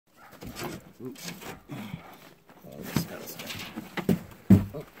Yeah,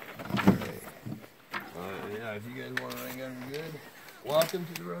 if you guys want to ring under good, welcome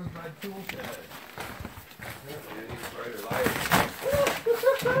to the Rosebud Camp.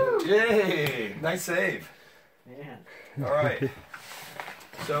 Yay! Nice save. Man. All right.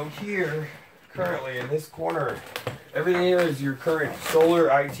 So here, currently in this corner, everything here is your current solar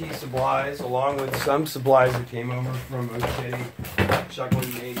IT supplies, along with some supplies that came over from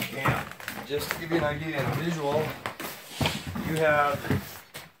Sichangu main camp. Just to give you an idea and a visual, you have,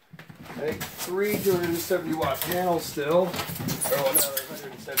 I think, 3 270 watt panels still. Oh, no, they're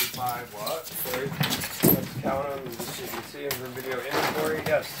 175 watts. Sorry. Let's count them just so you can see them for video inventory.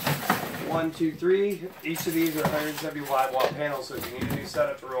 Yes. 1, 2, 3. Each of these are 175 watt panels, so if you need a new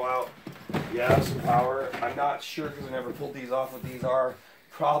setup to roll out, you have some power. I'm not sure because I never pulled these off what these are.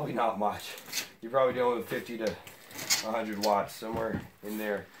 Probably not much. You're probably dealing with 50 to 100 watts, somewhere in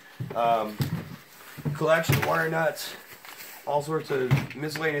there. Collection of wire nuts, all sorts of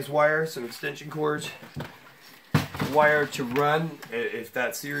miscellaneous wire, some extension cords, wire to run. If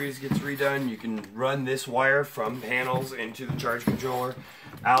that series gets redone, you can run this wire from panels into the charge controller.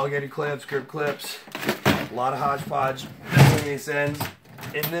 Alligator clips, grip clips, a lot of hodgepodge miscellaneous ends.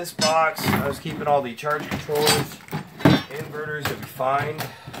 In this box, I was keeping all the charge controllers, inverters that we find.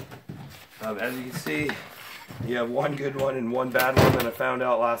 As you can see, you have one good one and one bad one that I found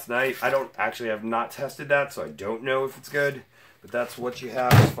out last night. I have not tested that, so I don't know if it's good. But that's what you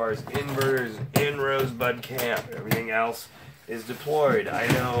have as far as inverters in Rosebud Camp. Everything else is deployed. I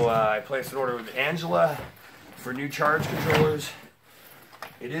know I placed an order with Angela for new charge controllers.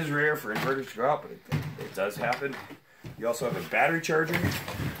 It is rare for inverters to go out, but it does happen. You also have a battery charger.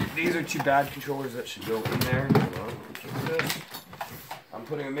 These are 2 bad controllers that should go in there. I'm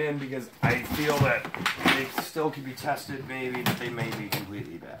putting them in because I feel that they still can be tested, maybe, but they may be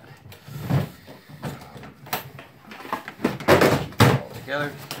completely bad. Keep it all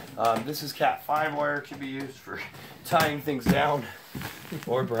together. This is Cat 5 wire, could be used for tying things down,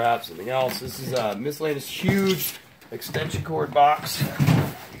 or perhaps something else. This is a miscellaneous huge extension cord box. You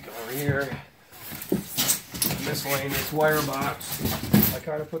go over here. Miscellaneous wire box. I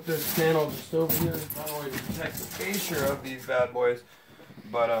kind of put this panel just over here, not only to protect the fascia of these bad boys,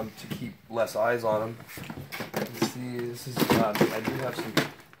 but to keep less eyes on them. Let's see, this is I do have some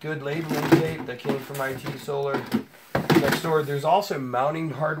good labeling tape that came from IT Solar. Next door, there's also mounting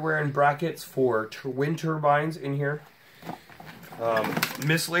hardware and brackets for wind turbines in here.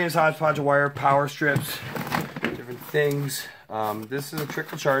 Miscellaneous hodgepodge of wire, power strips, different things. This is a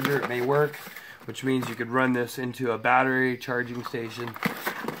trickle charger. It may work, which means you could run this into a battery charging station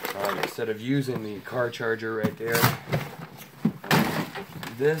instead of using the car charger right there.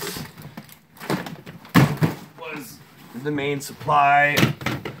 This was the main supply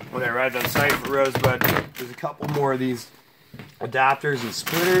when I arrived on site for Rosebud. There's a couple more of these adapters and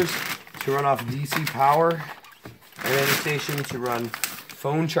splitters to run off DC power, and then a station to run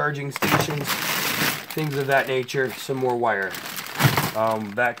phone charging stations, things of that nature, some more wire.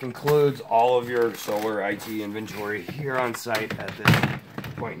 That concludes all of your solar IT inventory here on site at this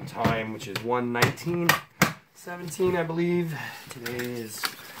point in time, which is 1/19/17, I believe. Today is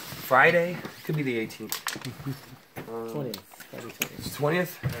Friday. Could be the 18th. 20th. It's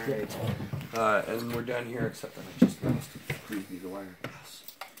 20th? Alright. And we're done here, except that I just lost 3 feet of wire. Yes.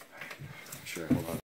 Sure, hold on.